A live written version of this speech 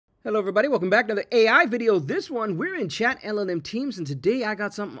Hello everybody, welcome back to the AI video. This one, we're in ChatLLM Teams, and today I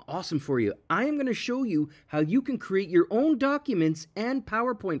got something awesome for you. I am going to show you how you can create your own documents and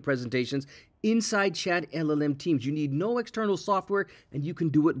PowerPoint presentations inside ChatLLM Teams. You need no external software, and you can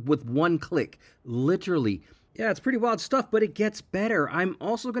do it with one click, literally. Yeah, it's pretty wild stuff, but it gets better. I'm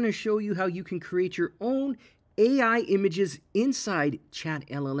also going to show you how you can create your own AI images inside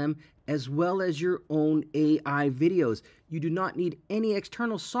ChatLLM, as well as your own AI videos. You do not need any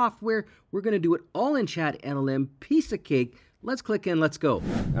external software. We're going to do it all in ChatLLM. Piece of cake. Let's click in. Let's go.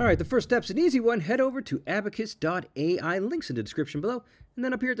 All right, the first step's an easy one. Head over to Advocacy.ai. Links in the description below. And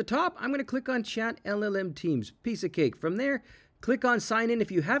then up here at the top, I'm going to click on ChatLLM Teams. Piece of cake. From there, click on Sign In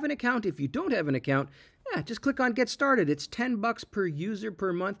if you have an account. If you don't have an account, just click on Get Started. It's $10 per user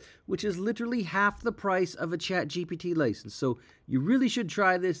per month, which is literally half the price of a ChatGPT license. So you really should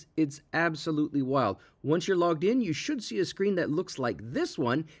try this. It's absolutely wild. Once you're logged in, you should see a screen that looks like this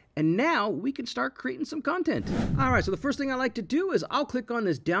one. And now we can start creating some content. All right, so the first thing I like to do is I'll click on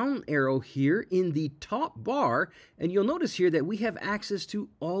this down arrow here in the top bar, and you'll notice here that we have access to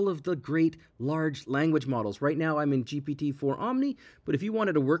all of the great large language models. Right now I'm in GPT-4 Omni, but if you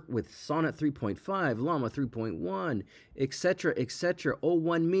wanted to work with Sonnet 3.5, Llama 3.1, etc.,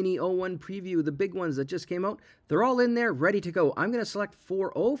 O1 Mini, O1 Preview, the big ones that just came out, they're all in there ready to go. I'm going to select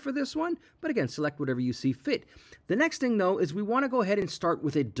 4.0 for this one, but again, select whatever you see fit. The next thing though is we want to go ahead and start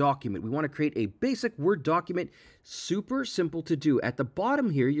with a document. We want to create a basic Word document, super simple to do. At the bottom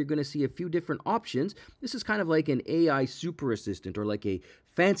here, you're going to see a few different options. This is kind of like an AI super assistant or like a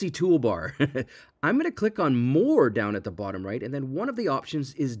fancy toolbar. I'm going to click on More down at the bottom right, and then one of the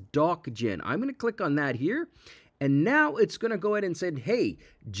options is DocGen. I'm going to click on that here. And now it's going to go ahead and say, hey,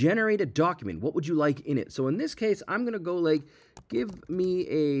 generate a document. What would you like in it? So in this case, I'm going to go like, give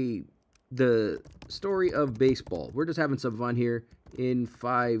me the story of baseball. We're just having some fun here in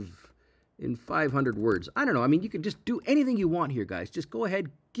 500 words. I don't know. I mean, you can just do anything you want here, guys. Just go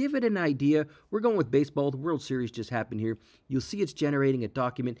ahead, give it an idea. We're going with baseball. The World Series just happened here. You'll see it's generating a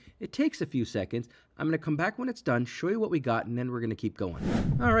document. It takes a few seconds. I'm going to come back when it's done, show you what we got, and then we're going to keep going.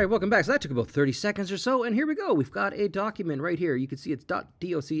 All right, welcome back. So that took about 30 seconds or so, and here we go. We've got a document right here. You can see it's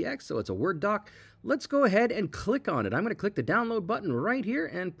 .docx, so it's a Word doc. Let's go ahead and click on it. I'm going to click the download button right here,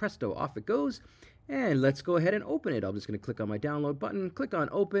 and presto, off it goes. And let's go ahead and open it. I'm just going to click on my download button, click on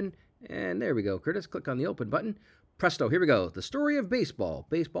open, and there we go. Curtis, click on the open button. Presto, here we go. The story of baseball.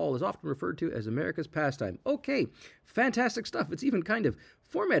 Baseball is often referred to as America's pastime. Okay, fantastic stuff. It's even kind of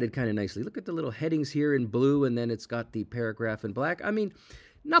formatted kind of nicely. Look at the little headings here in blue, and then it's got the paragraph in black. I mean,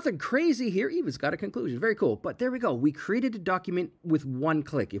 nothing crazy here. Eva's got a conclusion. Very cool. But there we go. We created a document with one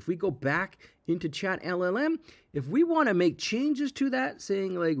click. If we go back into ChatLLM, if we want to make changes to that,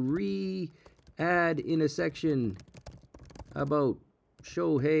 saying like add in a section about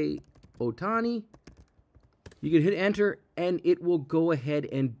Shohei Ohtani, you can hit enter and it will go ahead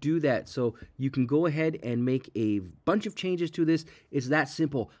and do that. So you can go ahead and make a bunch of changes to this. It's that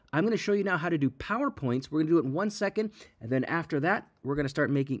simple. I'm going to show you now how to do PowerPoints. We're going to do it in 1 second. And then after that, we're going to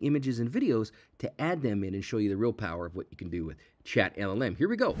start making images and videos to add them in and show you the real power of what you can do with ChatLLM. Here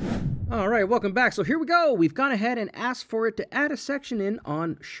we go. All right, welcome back. So here we go. We've gone ahead and asked for it to add a section in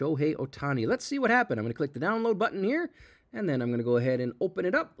on Shohei Ohtani. Let's see what happened. I'm going to click the download button here. And then I'm going to go ahead and open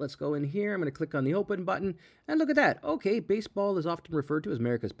it up. Let's go in here. I'm going to click on the open button. And look at that. Okay, baseball is often referred to as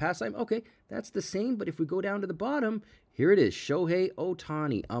America's pastime. Okay, that's the same. But if we go down to the bottom, here it is. Shohei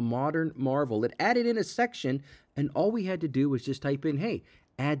Ohtani, a modern marvel. It added in a section, and all we had to do was just type in, hey,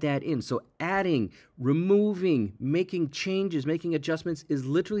 add that in. So adding, removing, making changes, making adjustments is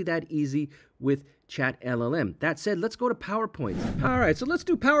literally that easy with ChatLLM. That said, let's go to PowerPoint. All right, so let's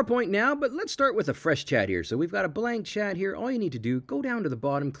do PowerPoint now, but let's start with a fresh chat here. So we've got a blank chat here. All you need to do, go down to the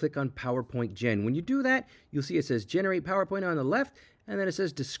bottom, click on PowerPoint Gen. When you do that, you'll see it says Generate PowerPoint on the left, and then it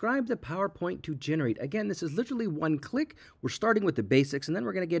says Describe the PowerPoint to generate. Again, this is literally one click. We're starting with the basics, and then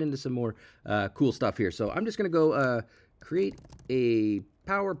we're going to get into some more cool stuff here. So I'm just going to go create a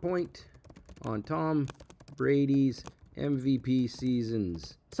PowerPoint on Tom Brady's MVP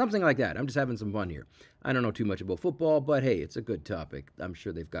seasons. Something like that. I'm just having some fun here. I don't know too much about football, but hey, it's a good topic. I'm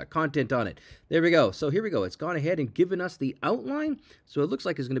sure they've got content on it. There we go. So here we go. It's gone ahead and given us the outline. So it looks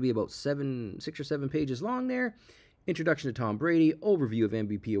like it's going to be about 6 or 7 pages long there. Introduction to Tom Brady, overview of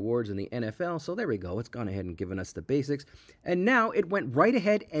MVP awards in the NFL. So there we go. It's gone ahead and given us the basics. And now it went right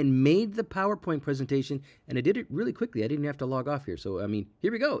ahead and made the PowerPoint presentation, and it did it really quickly. I didn't have to log off here. So, I mean,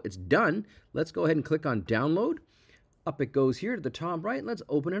 here we go. It's done. Let's go ahead and click on download. Up it goes here to the top right. Let's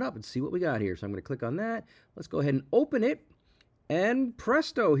open it up and see what we got here. So I'm going to click on that. Let's go ahead and open it. And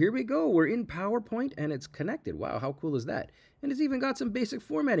presto, here we go. We're in PowerPoint and it's connected. Wow, how cool is that? And it's even got some basic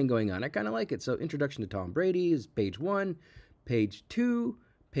formatting going on. I kind of like it. So introduction to Tom Brady is page 1, page 2,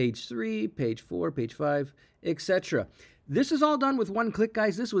 page 3, page 4, page 5, etc. This is all done with one click,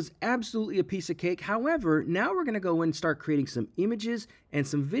 guys. This was absolutely a piece of cake. However, now we're going to go and start creating some images and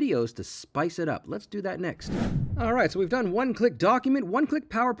some videos to spice it up. Let's do that next. All right, so we've done one-click document, one-click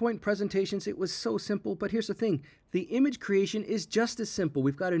PowerPoint presentations. It was so simple, but here's the thing. The image creation is just as simple.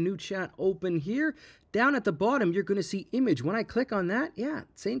 We've got a new chat open here. Down at the bottom, you're going to see image. When I click on that, yeah,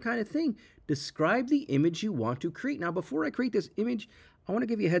 same kind of thing. Describe the image you want to create. Now, before I create this image, I want to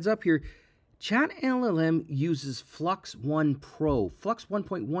give you a heads up here. ChatLLM uses Flux 1 Pro. Flux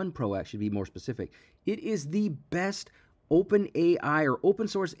 1.1 Pro, actually, to be more specific. It is the best open AI or open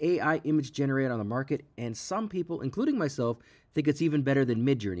source AI image generator on the market, and some people, including myself, think it's even better than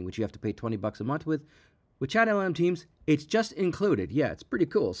Midjourney, which you have to pay $20 a month with. With ChatLLM Teams, it's just included. Yeah, it's pretty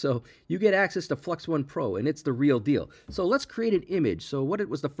cool. So you get access to Flux 1 Pro, and it's the real deal. So let's create an image. So what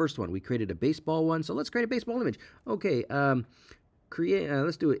was the first one? We created a baseball one. So let's create a baseball image. Okay,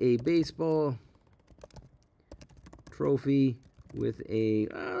 let's do a baseball trophy with a,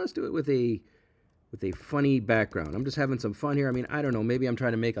 let's do it with a funny background. I'm just having some fun here. I mean, I don't know. Maybe I'm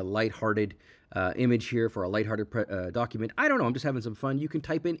trying to make a lighthearted image here for a lighthearted document. I don't know. I'm just having some fun. You can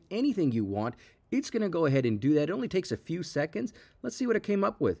type in anything you want. It's going to go ahead and do that. It only takes a few seconds. Let's see what it came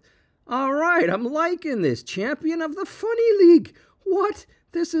up with. All right. I'm liking this. Champion of the Funny League. What?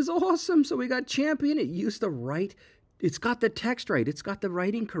 This is awesome. So we got champion. It used the right. It's got the text right. It's got the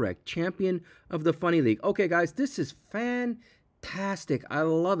writing correct. Champion of the Funny League. Okay, guys. This is fantastic. I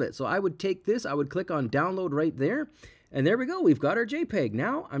love it. So I would take this. I would click on download right there. And there we go. We've got our JPEG.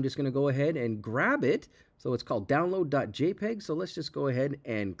 Now I'm just going to go ahead and grab it. So it's called download.jpg. So let's just go ahead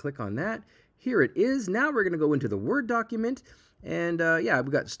and click on that. Here it is. Now we're going to go into the Word document. And yeah,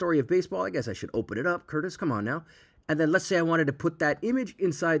 we've got story of baseball. I guess I should open it up. Curtis, come on now. And then let's say I wanted to put that image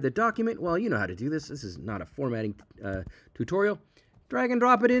inside the document. Well, you know how to do this. This is not a formatting tutorial. Drag and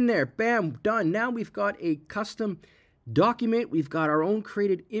drop it in there. Bam, done. Now we've got a custom document. We've got our own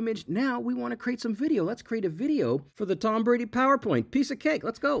created image. Now we want to create some video. Let's create a video for the Tom Brady PowerPoint. Piece of cake.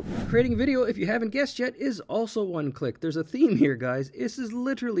 Let's go. Creating a video, if you haven't guessed yet, is also one click. There's a theme here, guys. This is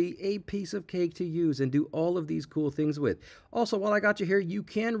literally a piece of cake to use and do all of these cool things with. Also, while I got you here, you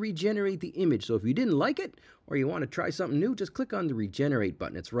can regenerate the image. So if you didn't like it or you want to try something new, just click on the regenerate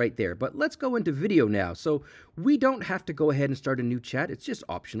button. It's right there. But let's go into video now. So we don't have to go ahead and start a new chat. It's just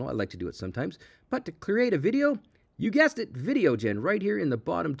optional. I like to do it sometimes. But to create a video, you guessed it, Video Gen, right here in the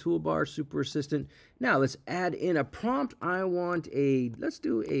bottom toolbar, Super Assistant. Now, let's add in a prompt. Let's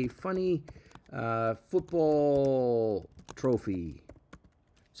do a funny football trophy.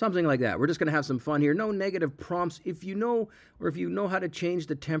 Something like that. We're just going to have some fun here. No negative prompts. If you know how to change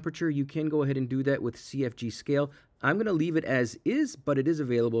the temperature, you can go ahead and do that with CFG scale. I'm going to leave it as is, but it is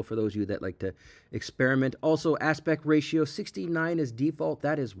available for those of you that like to experiment. Also, aspect ratio, 69 is default.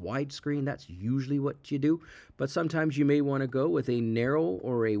 That is widescreen. That's usually what you do. But sometimes you may want to go with a narrow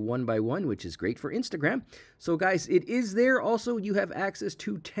or a 1:1, which is great for Instagram. So, guys, it is there. Also, you have access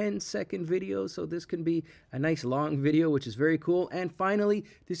to 10-second videos. So this can be a nice long video, which is very cool. And finally,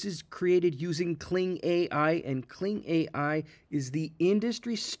 this is created using Kling AI. And Kling AI is the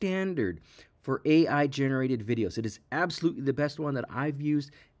industry standard for AI-generated videos. It is absolutely the best one that I've used.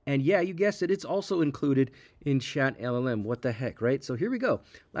 And yeah, you guessed it, it's also included in ChatLLM. What the heck, right? So here we go.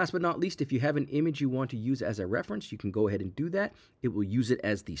 Last but not least, if you have an image you want to use as a reference, you can go ahead and do that. It will use it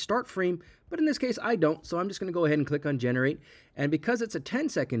as the start frame. But in this case, I don't. So I'm just going to go ahead and click on Generate. And because it's a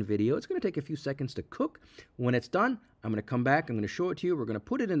 10-second video, it's going to take a few seconds to cook. When it's done, I'm going to come back. I'm going to show it to you. We're going to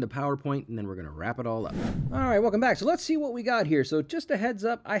put it in the PowerPoint, and then we're going to wrap it all up. All right, welcome back. So let's see what we got here. So just a heads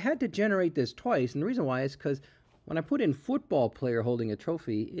up, I had to generate this twice. And the reason why is because when I put in football player holding a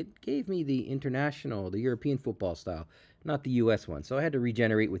trophy, it gave me the international, the European football style, not the U.S. one. So I had to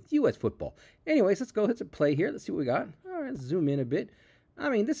regenerate with U.S. football. Anyways, let's go hit play here. Let's see what we got. All right, let's zoom in a bit. I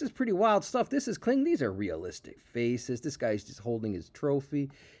mean, this is pretty wild stuff. This is Kling. These are realistic faces. This guy's just holding his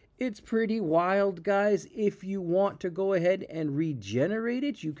trophy. It's pretty wild, guys. If you want to go ahead and regenerate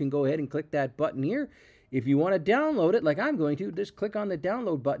it, you can go ahead and click that button here. If you want to download it, like I'm going to, just click on the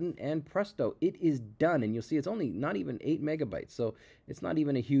download button and presto, it is done. And you'll see it's only not even 8 megabytes. So it's not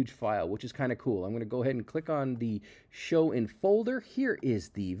even a huge file, which is kind of cool. I'm going to go ahead and click on the show in folder. Here is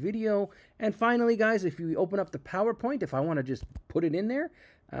the video. And finally, guys, if you open up the PowerPoint, if I want to just put it in there,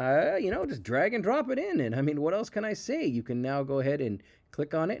 Just drag and drop it in. And I mean, what else can I say? You can now go ahead and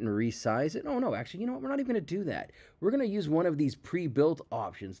click on it and resize it. Oh, no, actually, you know what? We're not even going to do that. We're going to use one of these pre-built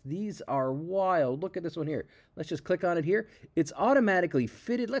options. These are wild. Look at this one here. Let's just click on it here. It's automatically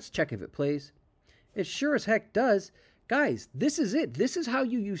fitted. Let's check if it plays. It sure as heck does. Guys, this is it. This is how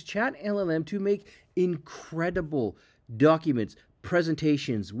you use ChatLLM to make incredible documents,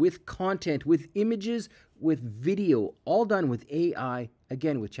 presentations, with content, with images, with video, all done with AI,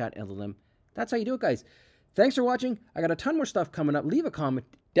 again, with ChatLLM. That's how you do it, guys. Thanks for watching. I got a ton more stuff coming up. Leave a comment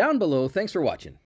down below. Thanks for watching.